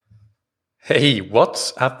Hey,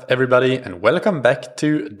 what's up, everybody, and welcome back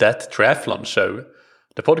to That Triathlon Show,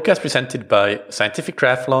 the podcast presented by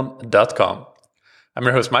scientifictriathlon.com. I'm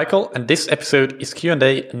your host, Michael, and this episode is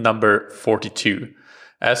Q&A number 42.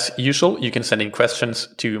 As usual, you can send in questions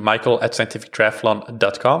to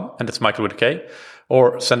michael@scientifictriathlon.com, and that's Michael with a K,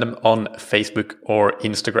 or send them on Facebook or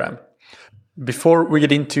Instagram. Before we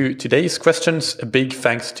get into today's questions, a big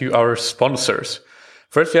thanks to our sponsors.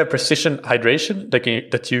 First, we have Precision Hydration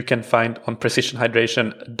that you can find on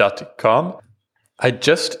precisionhydration.com. I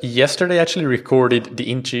just yesterday actually recorded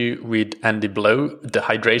the interview with Andy Blow, the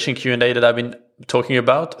hydration Q&A that I've been talking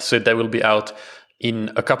about. So that will be out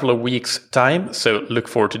in a couple of weeks' time. So look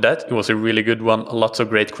forward to that. It was a really good one. Lots of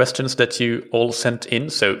great questions that you all sent in.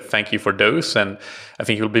 So thank you for those. And I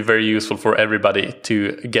think it will be very useful for everybody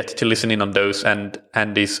to get to listen in on those and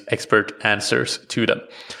Andy's expert answers to them.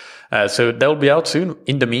 So that will be out soon.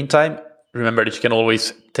 In the meantime, remember that you can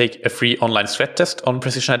always take a free online sweat test on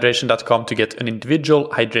precisionhydration.com to get an individual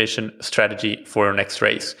hydration strategy for your next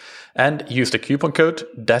race. And use the coupon code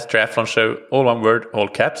THATTRIATHLONSHOW, all one word, all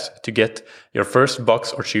caps, to get your first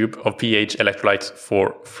box or tube of pH electrolytes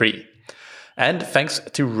for free. And thanks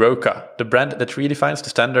to Roka, the brand that redefines the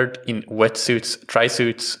standard in wetsuits,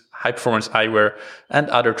 tri-suits, high-performance eyewear, and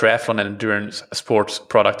other triathlon and endurance sports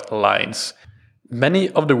product lines. Many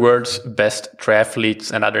of the world's best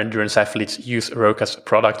triathletes and other endurance athletes use Roka's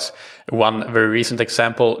products. One very recent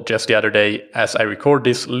example, just the other day, as I record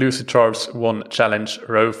this, Lucy Charles won Challenge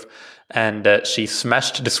Roth, and she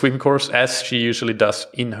smashed the swim course as she usually does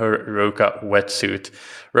in her Roka wetsuit.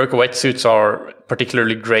 Roka wetsuits are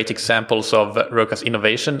particularly great examples of Roka's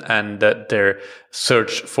innovation and their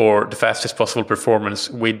search for the fastest possible performance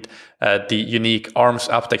with the unique arms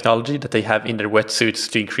up technology that they have in their wetsuits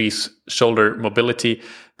to increase shoulder mobility.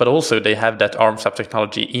 But also they have that arms up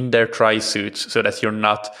technology in their tri-suits so that you're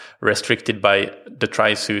not restricted by the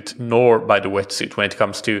tri-suit nor by the wetsuit when it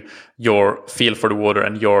comes to your feel for the water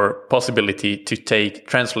and your possibility to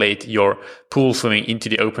translate your pool swimming into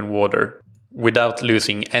the open water without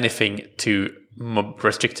losing anything to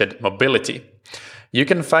restricted mobility. You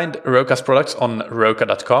can find Roka's products on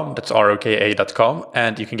roka.com, that's roka.com,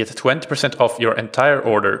 and you can get 20% off your entire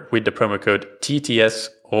order with the promo code TTS,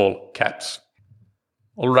 all caps.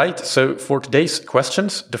 All right, so for today's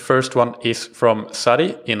questions, the first one is from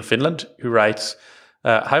Sari in Finland, who writes,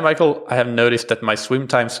 Hi Michael, I have noticed that my swim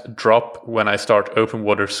times drop when I start open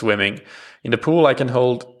water swimming. In the pool, I can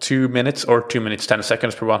hold 2 minutes or 2 minutes 10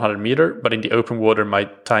 seconds per 100 meter, but in the open water, my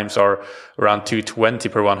times are around 2:20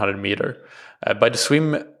 per 100 meter. By the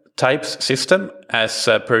swim types system, as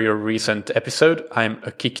per your recent episode, I'm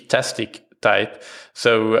a kick-tastic type,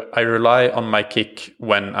 so I rely on my kick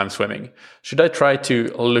when I'm swimming. Should I try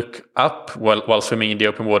to look up while swimming in the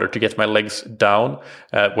open water to get my legs down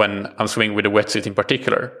when I'm swimming with a wetsuit in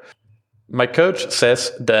particular? My coach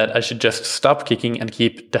says that I should just stop kicking and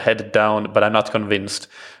keep the head down, but I'm not convinced.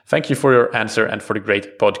 Thank you for your answer and for the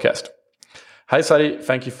great podcast. Hi, Sari.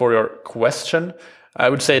 Thank you for your question. I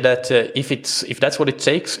would say that if that's what it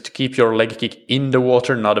takes to keep your leg kick in the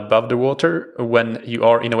water, not above the water, when you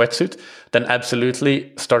are in a wetsuit, then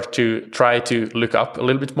absolutely start to try to look up a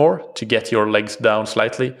little bit more to get your legs down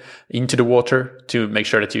slightly into the water to make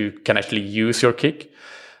sure that you can actually use your kick.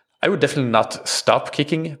 I would definitely not stop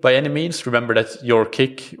kicking by any means. Remember that your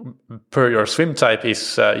kick per your swim type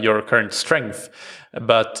is your current strength,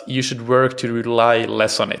 but you should work to rely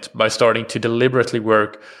less on it by starting to deliberately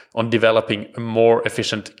work on developing a more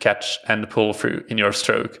efficient catch and pull through in your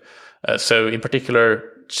stroke. So in particular,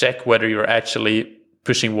 check whether you're actually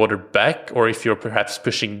pushing water back or if you're perhaps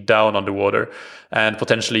pushing down on the water, and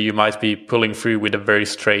potentially you might be pulling through with a very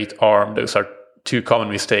straight arm. Those are two common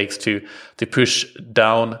mistakes, to push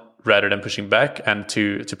down rather than pushing back, and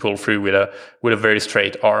to pull through with a very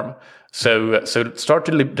straight arm. So start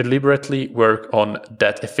to deliberately work on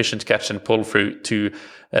that efficient catch and pull through to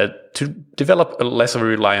develop less of a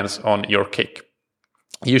reliance on your kick.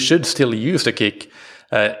 You should still use the kick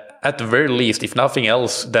at the very least, if nothing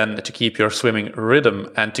else, then to keep your swimming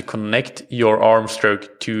rhythm and to connect your arm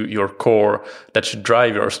stroke to your core that should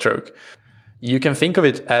drive your stroke. You can think of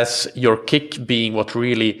it as your kick being what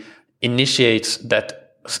really initiates that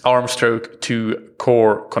arm stroke to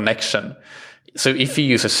core connection. So if you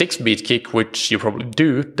use a 6-beat kick, which you probably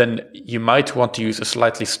do, then you might want to use a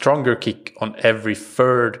slightly stronger kick on every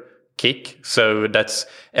third kick. So that's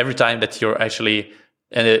every time that you're actually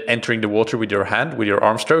entering the water with your hand, with your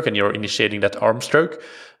arm stroke, and you're initiating that arm stroke,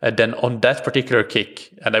 then on that particular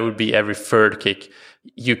kick, and that would be every third kick,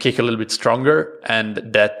 you kick a little bit stronger, and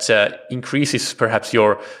that increases perhaps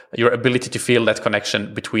your ability to feel that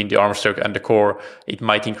connection between the arm stroke and the core. It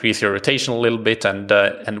might increase your rotation a little bit,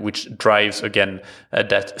 and which drives again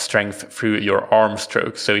that strength through your arm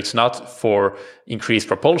stroke. So it's not for increased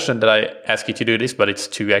propulsion that I ask you to do this, but it's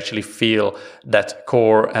to actually feel that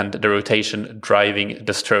core and the rotation driving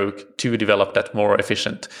the stroke to develop that more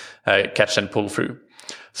efficient catch and pull through.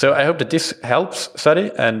 So I hope that this helps, Sari,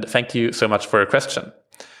 and thank you so much for your question.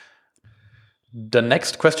 The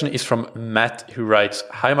next question is from Matt, who writes,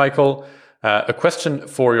 "Hi, Michael. A question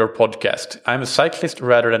for your podcast. I'm a cyclist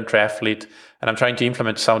rather than triathlete, and I'm trying to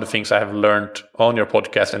implement some of the things I have learned on your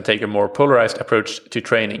podcast and take a more polarized approach to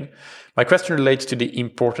training. My question relates to the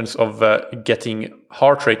importance of getting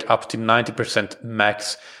heart rate up to 90%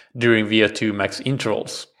 max during VO2 max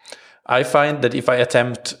intervals. I find that if I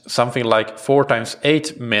attempt something like 4 times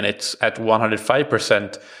 8 minutes at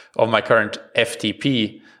 105% of my current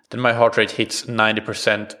FTP, then my heart rate hits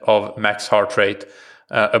 90% of max heart rate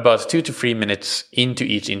about 2 to 3 minutes into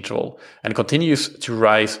each interval and continues to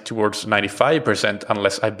rise towards 95%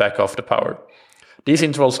 unless I back off the power. These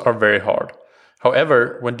intervals are very hard.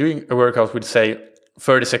 However, when doing a workout with, say,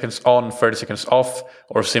 30 seconds on, 30 seconds off,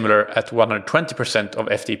 or similar at 120% of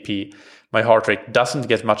FTP, my heart rate doesn't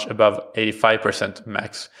get much above 85%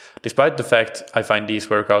 max, despite the fact I find these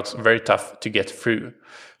workouts very tough to get through.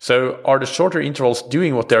 So are the shorter intervals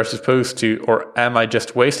doing what they're supposed to, or am I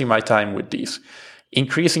just wasting my time with these?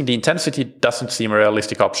 Increasing the intensity doesn't seem a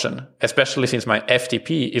realistic option, especially since my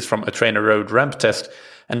FTP is from a trainer road ramp test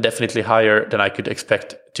and definitely higher than I could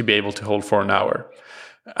expect to be able to hold for an hour.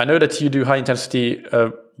 I know that you do high intensity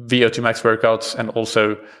VO2 max workouts and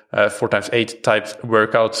also 4 times 8 type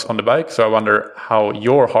workouts on the bike. So I wonder how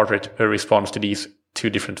your heart rate responds to these two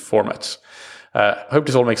different formats. Hope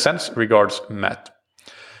this all makes sense. Regards, Matt."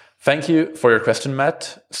 Thank you for your question,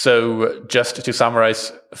 Matt. So just to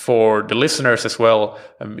summarize for the listeners as well,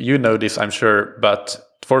 you know this, I'm sure, but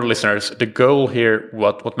for the listeners, the goal here,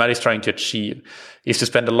 what Matt is trying to achieve, is to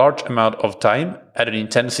spend a large amount of time at an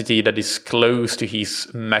intensity that is close to his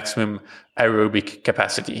maximum aerobic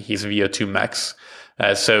capacity, his VO2 max.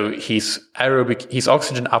 So his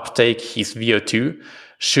oxygen uptake, his VO2,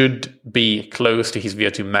 should be close to his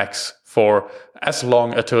VO2 max for as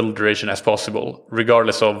long a total duration as possible,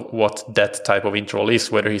 regardless of what that type of interval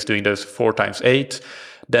is, whether he's doing those 4 times 8,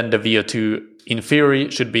 then the VO2 in theory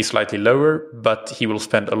should be slightly lower, but he will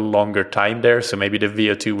spend a longer time there. So maybe the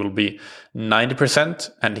VO2 will be 90%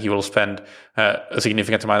 and he will spend a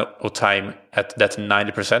significant amount of time at that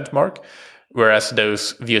 90% mark. Whereas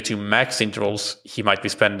those VO2 max intervals, he might be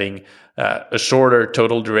spending a shorter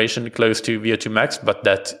total duration close to VO2 max, but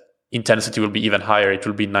that intensity will be even higher. It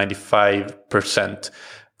will be 95%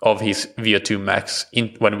 of his VO2 max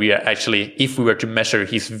when we are actually, if we were to measure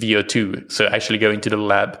his VO2, so actually go into the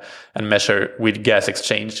lab and measure with gas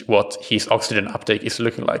exchange what his oxygen uptake is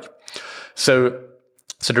looking like. So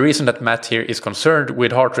the reason that Matt here is concerned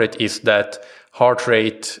with heart rate is that heart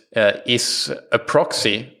rate is a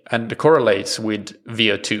proxy and correlates with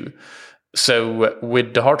VO2. So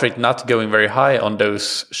with the heart rate not going very high on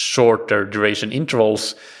those shorter duration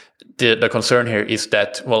intervals, the concern here is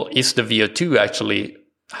that, well, is the VO2 actually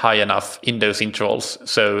high enough in those intervals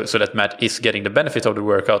so that Matt is getting the benefit of the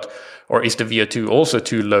workout, or is the VO2 also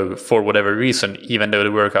too low for whatever reason, even though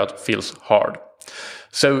the workout feels hard?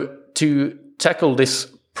 So to tackle this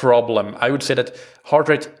problem, I would say that heart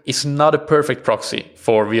rate is not a perfect proxy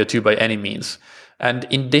for VO2 by any means. And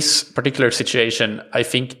in this particular situation, I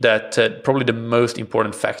think that probably the most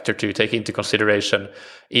important factor to take into consideration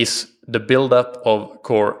is the buildup of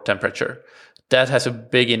core temperature. That has a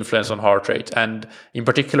big influence on heart rate. And in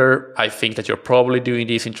particular, I think that you're probably doing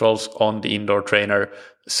these intervals on the indoor trainer.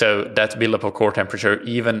 So that buildup of core temperature,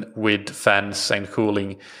 even with fans and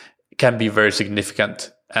cooling, can be very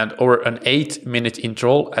significant. And over an 8-minute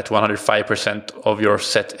interval at 105% of your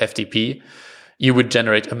set FTP, you would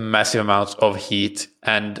generate a massive amount of heat,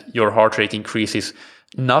 and your heart rate increases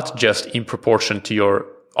not just in proportion to your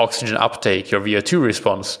oxygen uptake, your VO2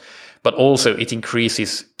 response, but also it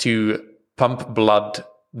increases to pump blood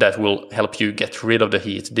that will help you get rid of the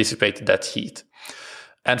heat, dissipate that heat.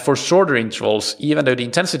 And for shorter intervals, even though the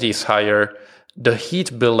intensity is higher, the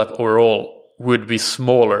heat buildup overall would be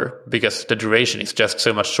smaller because the duration is just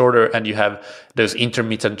so much shorter, and you have those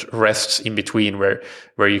intermittent rests in between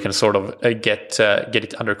where you can sort of get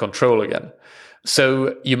it under control again.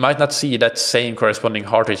 So you might not see that same corresponding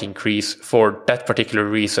heart rate increase for that particular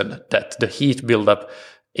reason, that the heat buildup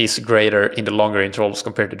is greater in the longer intervals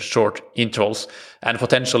compared to the short intervals. And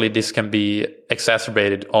potentially this can be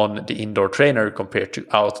exacerbated on the indoor trainer compared to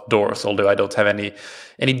outdoors, although I don't have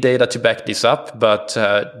any data to back this up, but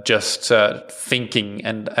just thinking,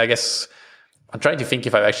 and I guess I'm trying to think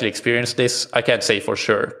if I've actually experienced this. I can't say for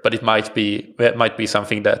sure, but it might be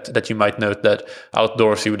something that you might note, that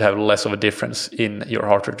outdoors you would have less of a difference in your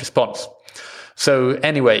heart rate response. So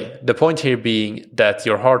anyway, the point here being that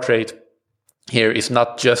your heart rate here is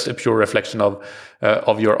not just a pure reflection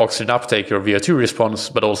of your oxygen uptake, your VO2 response,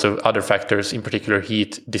 but also other factors, in particular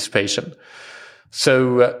heat dissipation.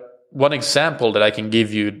 So one example that I can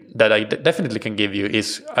give you, that I definitely can give you,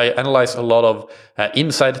 is I analyze a lot of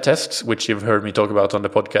inside tests, which you've heard me talk about on the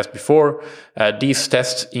podcast before. These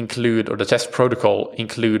tests include, or the test protocol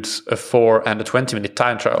includes, a 4 and a 20-minute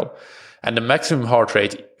time trial. And the maximum heart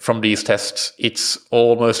rate from these tests, it's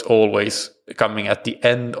almost always coming at the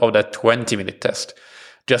end of that 20-minute test,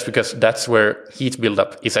 just because that's where heat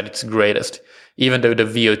buildup is at its greatest, even though the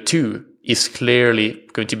VO2 is clearly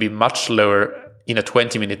going to be much lower in a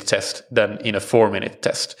 20-minute test than in a 4-minute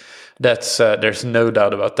test. That's there's no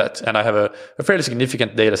doubt about that. And I have a fairly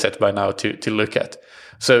significant data set by now to look at.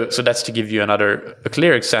 So that's to give you a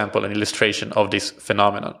clear example and illustration of this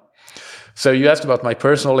phenomenon. So you asked about my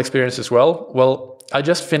personal experience as well. Well, I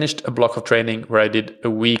just finished a block of training where I did a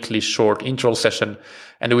weekly short interval session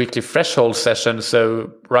and a weekly threshold session.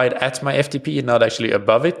 So right at my FTP, not actually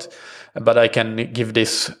above it, but I can give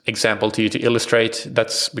this example to you to illustrate.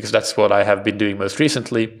 That's because that's what I have been doing most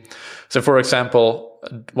recently. So for example,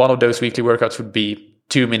 one of those weekly workouts would be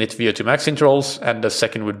 2-minute VO2 max intervals, and the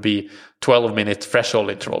second would be 12-minute threshold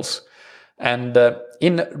intervals. And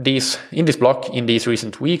in this block, in these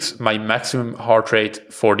recent weeks, my maximum heart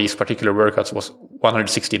rate for these particular workouts was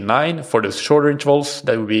 169 for those shorter intervals.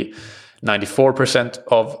 That would be 94%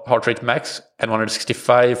 of heart rate max, and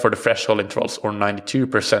 165 for the threshold intervals, or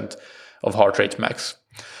 92% of heart rate max.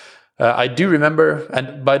 I do remember,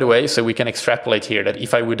 and by the way, so we can extrapolate here that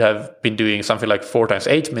if I would have been doing something like 4 times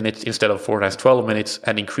 8 minutes instead of 4 times 12 minutes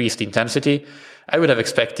and increased intensity, I would have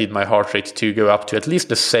expected my heart rate to go up to at least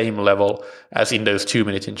the same level as in those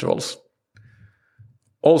 2-minute intervals.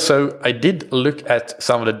 Also, I did look at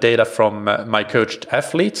some of the data from my coached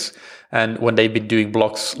athletes, and when they've been doing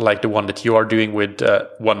blocks like the one that you are doing with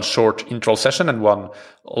one short interval session and one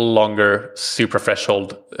longer super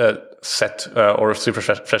threshold set or super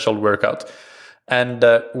threshold workout. And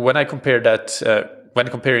when I compare that, when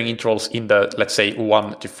comparing intervals in the, let's say,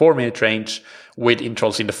 1 to 4 minute range with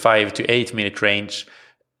intervals in the 5 to 8 minute range,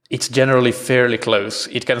 it's generally fairly close.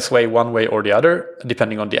 It can sway one way or the other,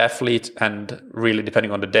 depending on the athlete and really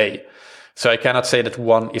depending on the day. So I cannot say that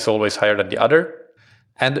one is always higher than the other.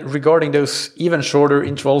 And regarding those even shorter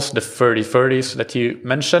intervals, the 30-30s that you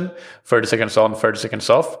mentioned, 30 seconds on, 30 seconds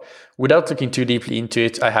off, without looking too deeply into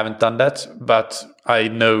it, I haven't done that, but I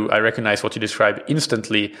recognize what you described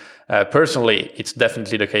instantly. Personally, it's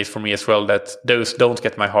definitely the case for me as well that those don't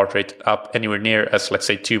get my heart rate up anywhere near as, let's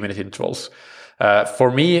say, 2-minute intervals.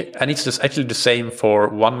 For me, and it's just actually the same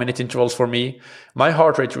for 1-minute intervals for me, my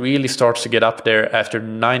heart rate really starts to get up there after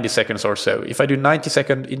 90 seconds or so. If I do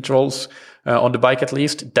 90-second intervals on the bike at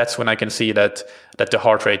least, that's when I can see that the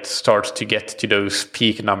heart rate starts to get to those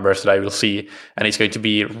peak numbers that I will see, and it's going to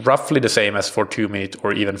be roughly the same as for 2-minute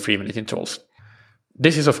or even 3-minute intervals.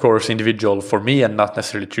 This is, of course, individual for me and not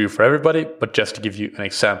necessarily true for everybody, but just to give you an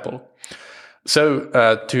example.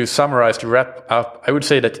 So to summarize, to wrap up, I would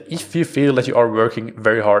say that if you feel that you are working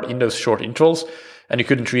very hard in those short intervals and you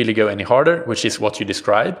couldn't really go any harder, which is what you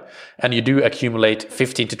describe, and you do accumulate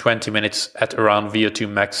 15 to 20 minutes at around VO2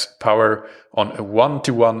 max power on a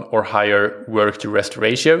 1-to-1 or higher work to rest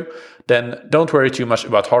ratio, then don't worry too much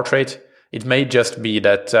about heart rate. It may just be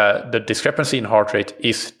that the discrepancy in heart rate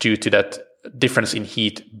is due to that difference in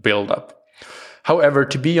heat buildup. However,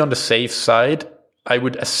 to be on the safe side, I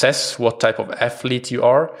would assess what type of athlete you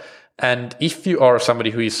are. And if you are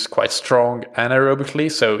somebody who is quite strong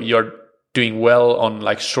anaerobically, so you're doing well on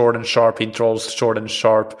like short and sharp intervals, short and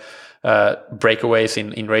sharp breakaways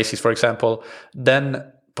in races, for example, then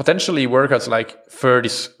potentially workouts like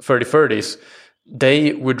 30-30s,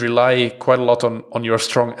 they would rely quite a lot on your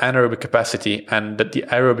strong anaerobic capacity, and that the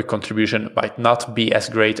aerobic contribution might not be as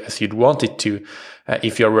great as you'd want it to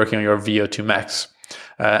if you're working on your VO2 max.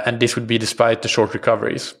 And this would be despite the short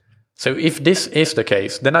recoveries. So if this is the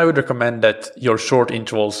case, then I would recommend that your short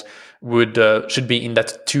intervals should be in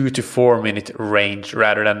that 2 to 4 minute range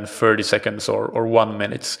rather than 30 seconds or 1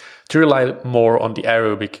 minute, to rely more on the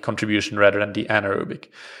aerobic contribution rather than the anaerobic.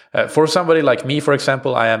 For somebody like me, for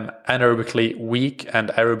example, I am anaerobically weak and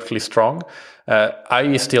aerobically strong.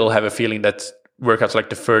 I still have a feeling that workouts like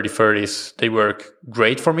the 30-30s, they work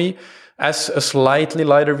great for me as a slightly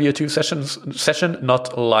lighter VO2 session,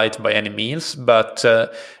 not light by any means, but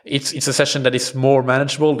it's a session that is more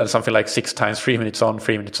manageable than something like 6 times 3 minutes on,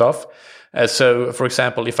 3 minutes off. So, for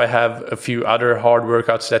example, if I have a few other hard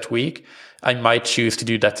workouts that week, I might choose to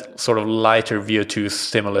do that sort of lighter VO2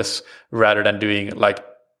 stimulus rather than doing like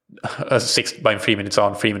a 6 by 3 minutes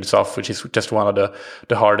on, 3 minutes off, which is just one of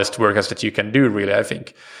the hardest workouts that you can do, really, I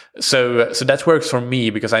think. So that works for me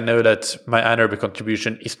because I know that my anaerobic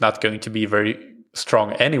contribution is not going to be very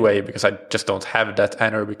strong anyway, because I just don't have that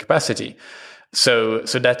anaerobic capacity. So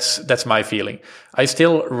that's my feeling. I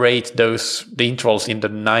still rate the intervals in the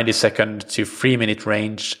 90-second to 3-minute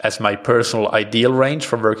range as my personal ideal range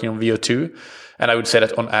for working on VO2. And I would say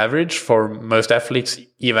that on average for most athletes,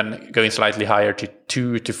 even going slightly higher to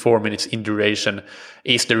 2 to 4 minutes in duration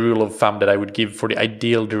is the rule of thumb that I would give for the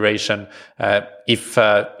ideal duration.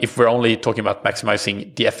 If we're only talking about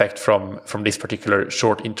maximizing the effect from this particular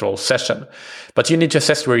short interval session, but you need to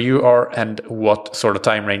assess where you are and what sort of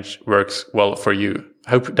time range works well for you.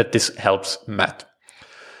 Hope that this helps, Matt.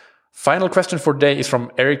 Final question for today is from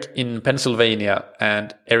Eric in Pennsylvania,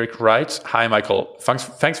 and Eric writes, "Hi Michael,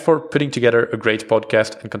 thanks for putting together a great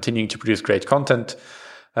podcast and continuing to produce great content.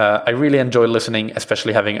 I really enjoy listening,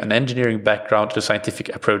 especially having an engineering background. The scientific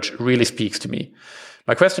approach really speaks to me.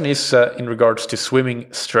 My question is in regards to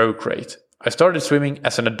swimming stroke rate. I started swimming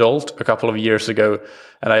as an adult a couple of years ago,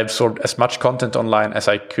 and I absorbed as much content online as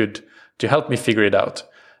I could to help me figure it out.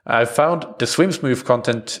 I found the Swim Smooth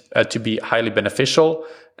content to be highly beneficial,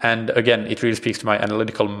 and again, it really speaks to my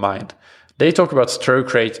analytical mind. They talk about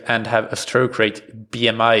stroke rate and have a stroke rate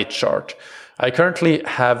BMI chart. I currently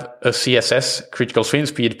have a CSS, critical swim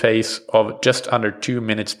speed pace, of just under 2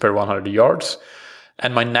 minutes per 100 yards,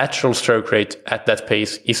 and my natural stroke rate at that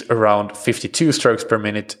pace is around 52 strokes per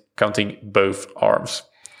minute, counting both arms.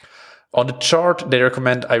 On the chart, they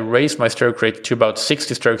recommend I raise my stroke rate to about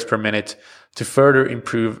 60 strokes per minute to further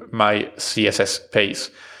improve my CSS pace.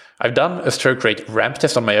 I've done a stroke rate ramp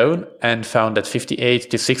test on my own and found that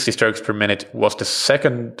 58 to 60 strokes per minute was the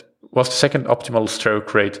second optimal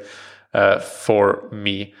stroke rate for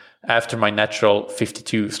me after my natural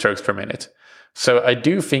 52 strokes per minute. So I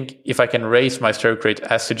do think if I can raise my stroke rate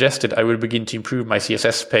as suggested, I will begin to improve my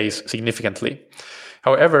CSS pace significantly.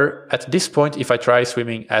 However, at this point, if I try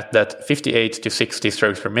swimming at that 58 to 60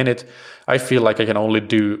 strokes per minute, I feel like I can only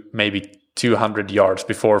do maybe 200 yards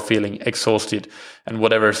before feeling exhausted and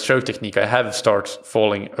whatever stroke technique I have starts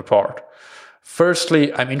falling apart.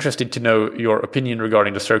 Firstly, I'm interested to know your opinion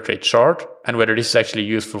regarding the stroke rate chart and whether this is actually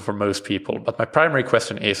useful for most people. But my primary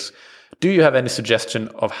question is, do you have any suggestion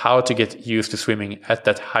of how to get used to swimming at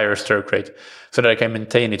that higher stroke rate so that I can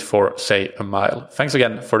maintain it for, say, a mile? Thanks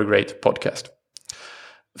again for the great podcast."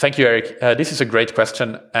 Thank you, Eric. This is a great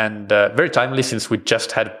question and very timely since we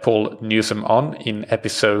just had Paul Newsome on in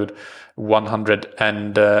episode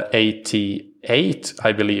 188,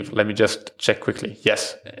 I believe. Let me just check quickly.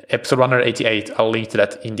 Yes, episode 188. I'll link to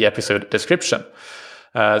that in the episode description.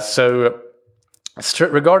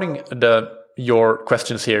 Regarding your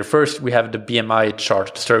questions here, first we have the BMI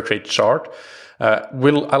chart, the stroke rate chart.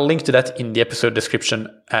 I'll link to that in the episode description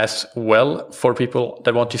as well for people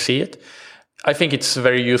that want to see it. I think it's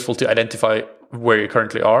very useful to identify where you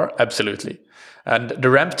currently are, absolutely. And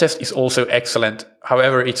the ramp test is also excellent.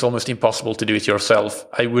 However, it's almost impossible to do it yourself.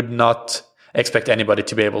 I would not expect anybody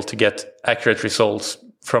to be able to get accurate results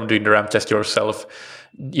from doing the ramp test yourself.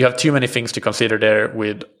 You have too many things to consider there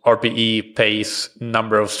with RPE, pace,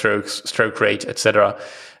 number of strokes, stroke rate, etc.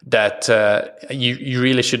 that you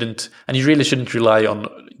really shouldn't rely on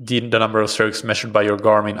the number of strokes measured by your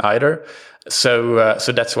Garmin either. So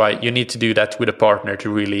that's why you need to do that with a partner to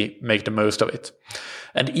really make the most of it.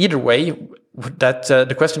 And either way, that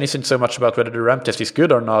the question isn't so much about whether the ramp test is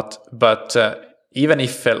good or not, but even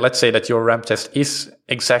if let's say that your ramp test is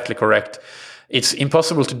exactly correct, it's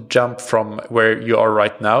impossible to jump from where you are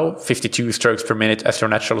right now, 52 strokes per minute as your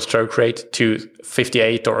natural stroke rate, to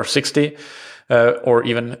 58 or 60, or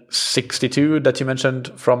even 62 that you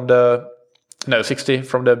mentioned from 60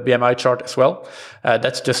 from the BMI chart as well.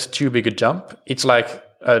 That's just too big a jump. It's like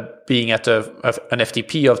being at an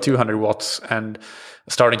FTP of 200 watts and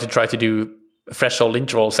starting to try to do threshold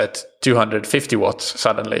intervals at 250 watts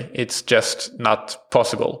suddenly. It's just not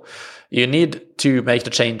possible. You need to make the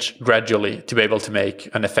change gradually to be able to make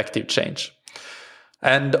an effective change.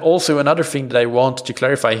 And also another thing that I want to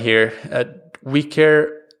clarify here, we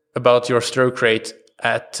care about your stroke rate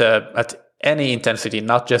at any intensity,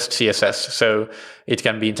 not just CSS. So it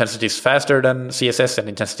can be intensities faster than CSS and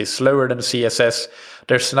intensities slower than CSS.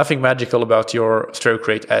 There's nothing magical about your stroke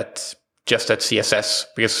rate at just at CSS,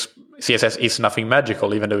 because CSS is nothing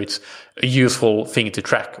magical, even though it's a useful thing to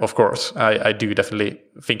track. Of course, I do definitely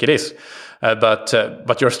think it is.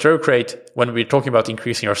 But your stroke rate, when we're talking about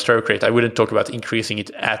increasing your stroke rate, I wouldn't talk about increasing it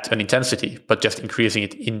at an intensity, but just increasing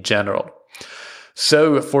it in general.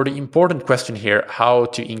 So for the important question here, how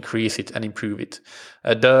to increase it and improve it,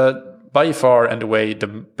 by far and away, the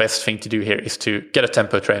best thing to do here is to get a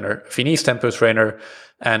tempo trainer, Finis tempo trainer,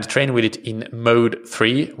 and train with it in mode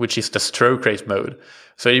 3, which is the stroke rate mode.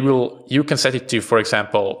 So you can set it to, for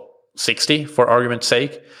example, 60 for argument's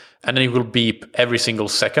sake, and then it will beep every single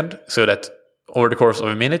second, so that over the course of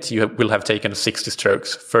a minute, you will have taken 60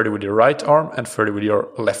 strokes, 30 with your right arm and 30 with your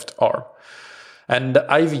left arm. And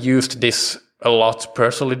I've used this a lot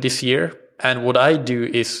personally this year. And what I do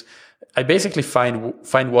is I basically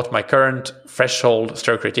find what my current threshold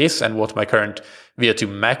stroke rate is and what my current VO2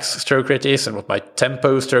 max stroke rate is and what my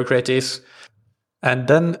tempo stroke rate is. And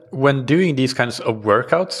then when doing these kinds of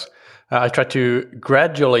workouts, I try to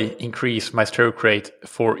gradually increase my stroke rate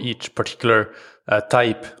for each particular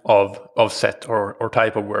type of set or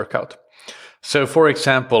type of workout. So for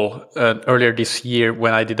example, earlier this year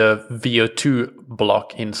when I did a VO2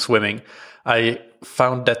 block in swimming, I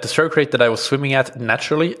found that the stroke rate that I was swimming at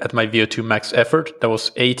naturally at my VO2 max effort, that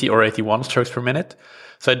was 80 or 81 strokes per minute.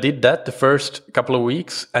 So I did that the first couple of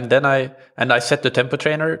weeks, and then I set the tempo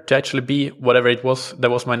trainer to actually be whatever it was that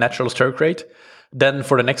was my natural stroke rate. Then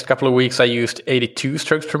for the next couple of weeks, I used 82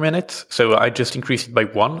 strokes per minute. So I just increased it by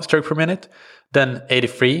 1 stroke per minute. Then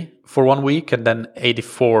 83 for 1 week, and then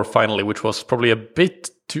 84 finally, which was probably a bit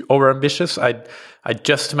too overambitious. I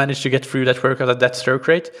just managed to get through that workout at that stroke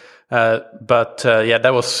rate. But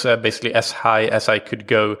that was basically as high as I could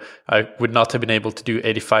go. I would not have been able to do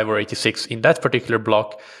 85 or 86 in that particular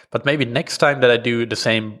block. But maybe next time that I do the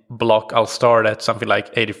same block, I'll start at something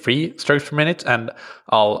like 83 strokes per minute and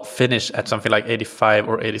I'll finish at something like 85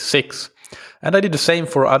 or 86. And I did the same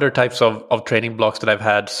for other types of training blocks that I've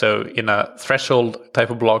had. So in a threshold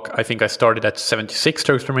type of block, I think I started at 76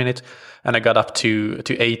 strokes per minute and I got up to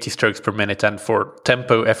 80 strokes per minute. And for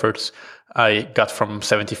tempo efforts, I got from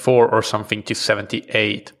 74 or something to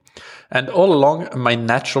 78. And all along, my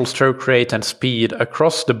natural stroke rate and speed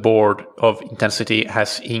across the board of intensity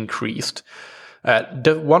has increased.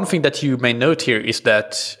 The one thing that you may note here is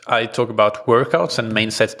that I talk about workouts and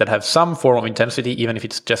main sets that have some form of intensity, even if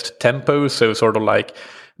it's just tempo. So sort of like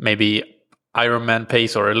maybe Ironman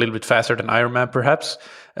pace or a little bit faster than Ironman perhaps.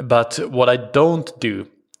 But what I don't do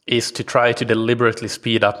is to try to deliberately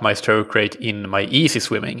speed up my stroke rate in my easy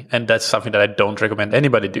swimming. And that's something that I don't recommend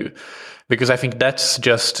anybody do, because I think that's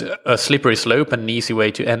just a slippery slope and an easy way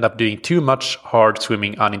to end up doing too much hard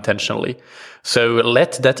swimming unintentionally. So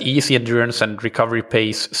let that easy endurance and recovery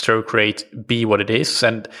pace stroke rate be what it is,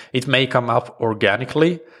 and it may come up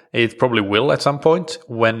organically. It probably will at some point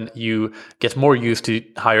when you get more used to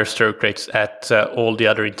higher stroke rates at all the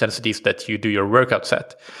other intensities that you do your workouts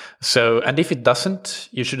at. So, and if it doesn't,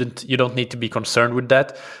 you don't need to be concerned with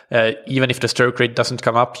that. Even if the stroke rate doesn't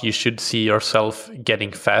come up, you should see yourself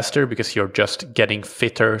getting faster because you're just getting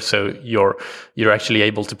fitter. So you're actually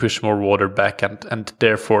able to push more water back and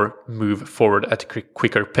therefore move forward at a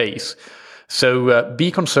quicker pace. So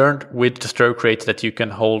be concerned with the stroke rate that you can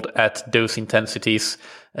hold at those intensities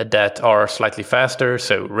that are slightly faster,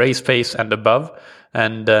 so race pace and above,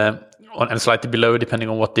 and slightly below, depending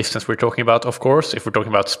on what distance we're talking about. Of course, if we're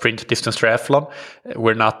talking about sprint distance triathlon,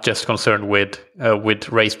 we're not just concerned with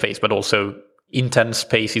race pace, but also intense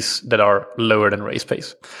paces that are lower than race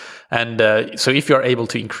pace. And so if you're able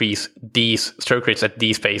to increase these stroke rates at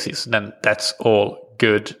these paces, then that's all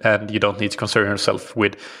good, and you don't need to concern yourself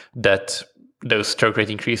with those stroke rate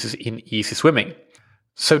increases in easy swimming.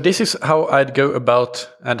 So this is how I'd go about,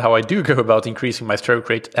 and how I do go about, increasing my stroke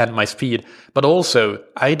rate and my speed. But also,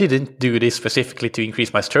 I didn't do this specifically to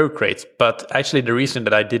increase my stroke rate, but actually the reason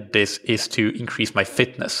that I did this is to increase my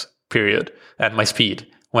fitness, period, and my speed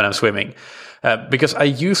when I'm swimming. Because I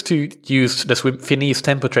used to use the Finis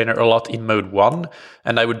tempo trainer a lot in mode 1,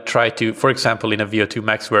 and I would try to, for example, in a VO2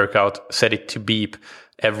 max workout, set it to beep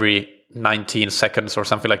every 19 seconds or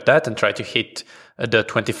something like that, and try to hit the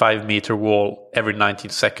 25 meter wall every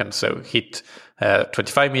 19 seconds. So hit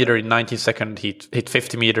 25 meter in 19 seconds, hit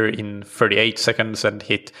 50 meter in 38 seconds, and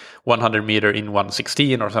hit 100 meter in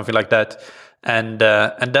 1:16 or something like that. And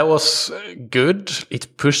that was good.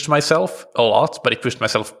 It pushed myself a lot, but it pushed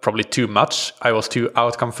myself probably too much. I was too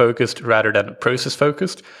outcome focused rather than process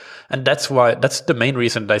focused. And that's the main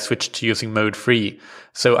reason that I switched to using mode 3.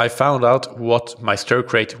 So I found out what my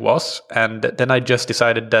stroke rate was, and then I just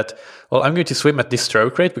decided that, well, I'm going to swim at this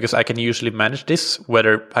stroke rate because I can usually manage this,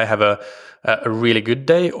 whether I have a a really good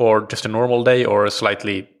day or just a normal day or a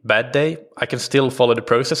slightly bad day, I can still follow the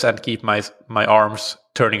process and keep my arms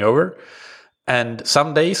turning over. And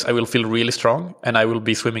some days I will feel really strong and I will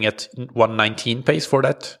be swimming at 1:19 pace for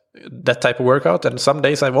that type of workout. And some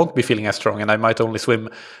days I won't be feeling as strong and I might only swim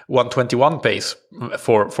 1:21 pace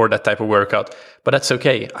for that type of workout. But that's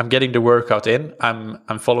okay. I'm getting the workout in.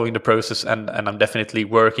 I'm following the process and I'm definitely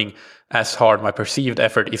working as hard. My perceived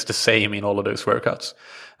effort is the same in all of those workouts.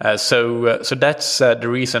 So that's the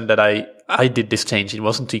reason that I did this change. It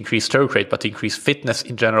wasn't to increase stroke rate, but to increase fitness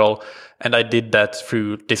in general. And I did that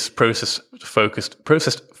through this process focused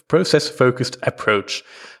approach.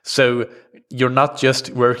 So you're not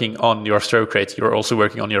just working on your stroke rate, you're also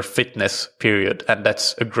working on your fitness period. And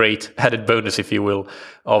that's a great added bonus, if you will,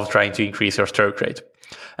 of trying to increase your stroke rate.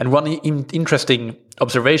 And one interesting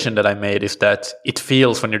observation that I made is that it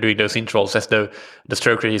feels when you're doing those intervals as though the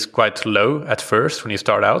stroke rate is quite low at first when you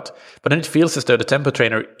start out, but then it feels as though the tempo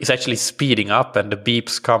trainer is actually speeding up and the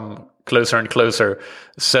beeps come closer and closer.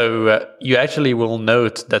 So you actually will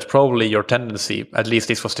note that probably your tendency, at least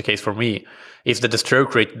this was the case for me, is that the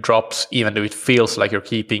stroke rate drops even though it feels like you're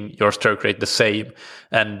keeping your stroke rate the same.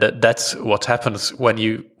 And that's what happens when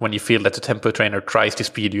you feel that the tempo trainer tries to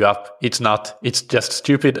speed you up. It's just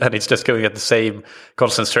stupid and it's just going at the same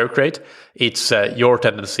constant stroke rate. It's your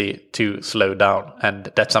tendency to slow down.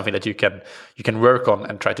 And that's something that you can work on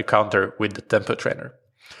and try to counter with the tempo trainer.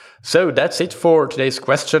 So that's it for today's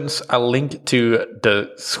questions. I'll link to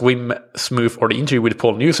the Swim Smooth or the interview with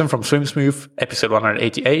Paul Newsome from Swim Smooth, episode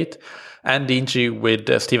 188, and the interview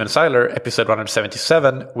with Steven Seiler, episode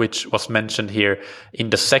 177, which was mentioned here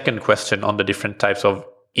in the second question on the different types of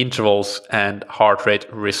intervals and heart rate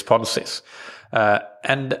responses.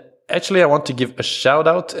 And actually, I want to give a shout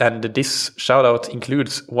out, and this shout out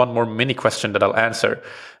includes one more mini question that I'll answer.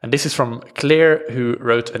 And this is from Claire, who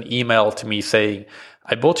wrote an email to me saying,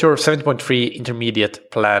 I bought your 70.3 intermediate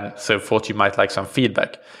plan, so thought you might like some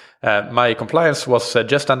feedback. My compliance was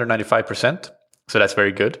just under 95%, so that's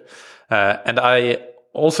very good. And I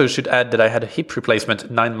also should add that I had a hip replacement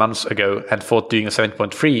 9 months ago and thought doing a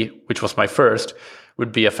 7.3, which was my first,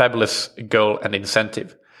 would be a fabulous goal and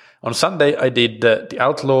incentive. On Sunday, I did the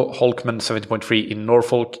Outlaw Holkman 70.3 in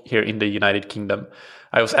Norfolk here in the United Kingdom.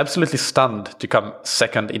 I was absolutely stunned to come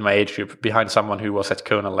second in my age group behind someone who was at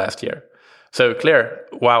Kona last year. So Claire,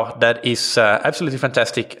 wow, that is absolutely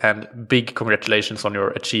fantastic and big congratulations on your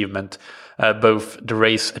achievement, both the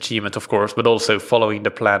race achievement, of course, but also following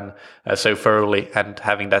the plan so thoroughly and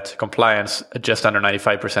having that compliance just under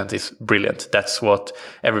 95% is brilliant. That's what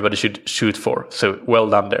everybody should shoot for. So well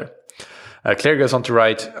done there. Claire goes on to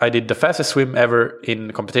write, I did the fastest swim ever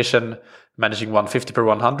in competition, managing 150 per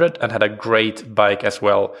 100 and had a great bike as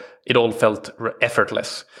well. It all felt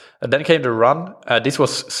effortless. Then came the run. This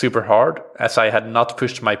was super hard as I had not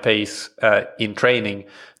pushed my pace in training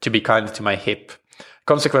to be kind to my hip.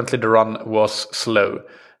 Consequently, the run was slow.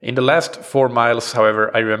 In the last 4 miles, however,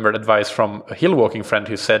 I remembered advice from a hill walking friend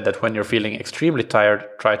who said that when you're feeling extremely tired,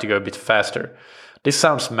 try to go a bit faster. This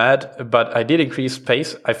sounds mad, but I did increase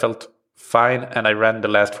pace. I felt fine and I ran the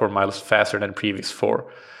last 4 miles faster than previous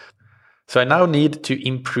 4. So I now need to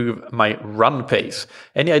improve my run pace.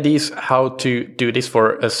 Any ideas how to do this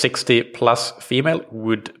for a 60 plus female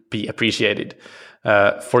would be appreciated.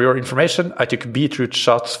 For your information, I took beetroot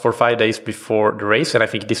shots for 5 days before the race, and I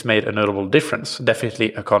think this made a notable difference.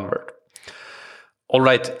 Definitely a convert. All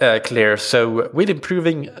right, Claire. So with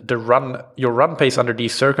improving your run pace under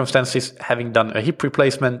these circumstances, having done a hip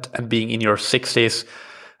replacement and being in your 60s,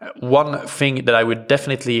 one thing that I would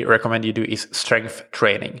definitely recommend you do is strength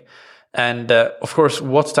training. And of course,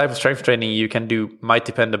 what type of strength training you can do might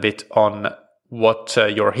depend a bit on what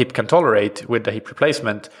your hip can tolerate with the hip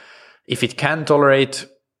replacement. If it can tolerate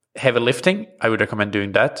heavy lifting, I would recommend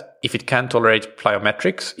doing that. If it can tolerate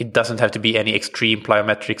plyometrics, it doesn't have to be any extreme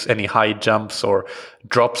plyometrics, any high jumps or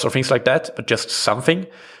drops or things like that, but just something,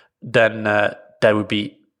 then that would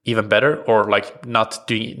be even better. Or like not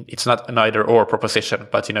doing, it's not an either or proposition,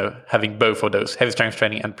 but having both of those, heavy strength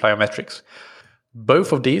training and plyometrics.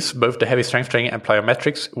 Both of these, both the heavy strength training and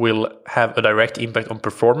plyometrics, will have a direct impact on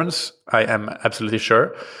performance, I am absolutely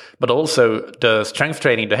sure. But also the strength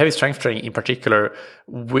training, the heavy strength training in particular,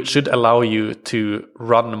 which should allow you to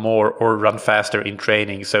run more or run faster in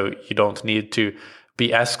training. So you don't need to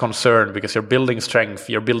be as concerned because you're building strength,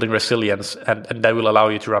 you're building resilience, and that will allow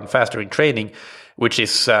you to run faster in training, which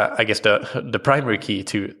is, I guess, the primary key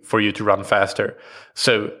for you to run faster.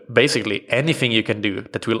 So basically, anything you can do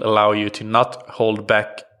that will allow you to not hold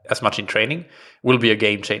back as much in training will be a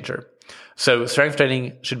game changer. So strength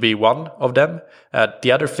training should be one of them.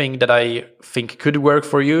 The other thing that I think could work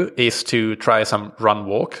for you is to try some run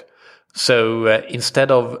walk. So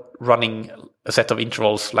instead of running a set of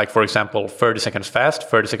intervals, like for example, 30 seconds fast,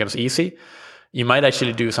 30 seconds easy, you might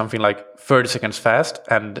actually do something like 30 seconds fast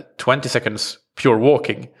and 20 seconds pure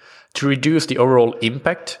walking to reduce the overall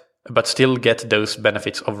impact, but still get those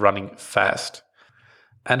benefits of running fast.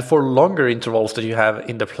 And for longer intervals that you have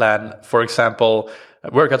in the plan, for example,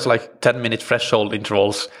 workouts like 10-minute threshold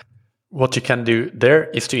intervals, what you can do there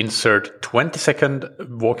is to insert 20-second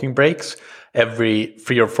walking breaks every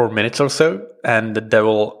 3 or 4 minutes or so, and that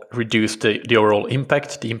will reduce the overall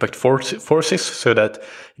impact, the impact forces, so that it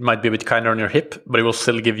might be a bit kinder on your hip, but it will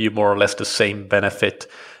still give you more or less the same benefit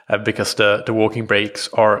because the walking breaks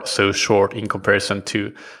are so short in comparison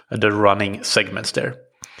to the running segments there.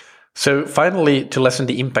 So finally, to lessen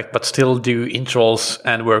the impact but still do intervals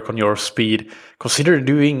and work on your speed, consider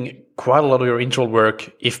doing quite a lot of your interval work,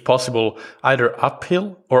 if possible, either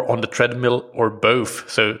uphill or on the treadmill or both.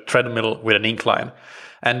 So treadmill with an incline.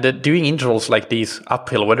 And doing intervals like these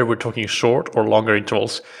uphill, whether we're talking short or longer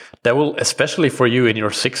intervals, that will, especially for you in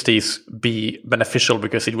your 60s, be beneficial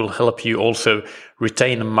because it will help you also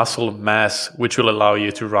retain muscle mass, which will allow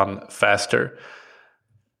you to run faster.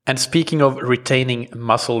 And speaking of retaining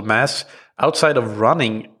muscle mass, outside of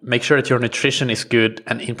running, make sure that your nutrition is good,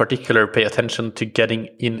 and in particular, pay attention to getting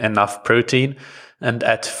in enough protein and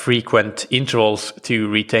at frequent intervals to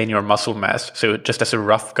retain your muscle mass. So just as a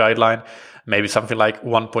rough guideline, maybe something like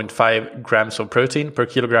 1.5 grams of protein per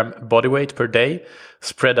kilogram body weight per day,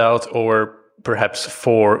 spread out over perhaps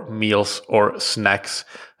 4 meals or snacks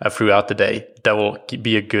throughout the day. That will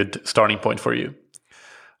be a good starting point for you.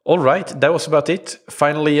 All right, that was about it.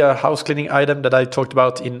 Finally, a house cleaning item that I talked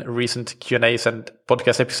about in recent Q&As and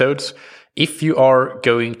podcast episodes. If you are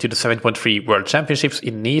going to the 7.3 World Championships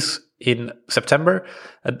in Nice in September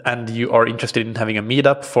and you are interested in having a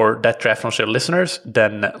meetup for that Triathlon Show listeners,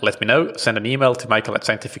 then let me know. Send an email to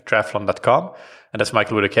michael@scientifictriathlon.com, and that's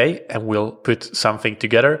Michael with a K, and we'll put something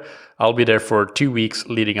together. I'll be there for 2 weeks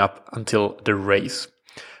leading up until the race.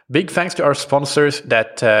 Big thanks to our sponsors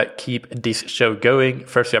that keep this show going.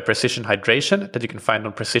 First, we have Precision Hydration that you can find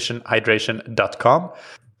on precisionhydration.com.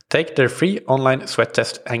 Take their free online sweat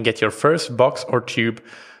test and get your first box or tube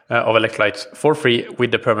of electrolytes for free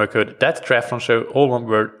with the promo code ThatTriathlonShow, all one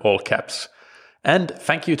word, all caps. And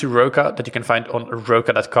thank you to Roka that you can find on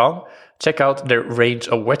roka.com. Check out their range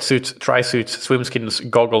of wetsuits, tri-suits, swim skins,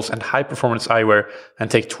 goggles, and high-performance eyewear,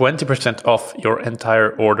 and take 20% off your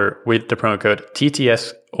entire order with the promo code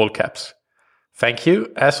TTS, all caps. Thank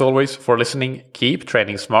you, as always, for listening. Keep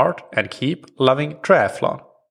training smart and keep loving triathlon.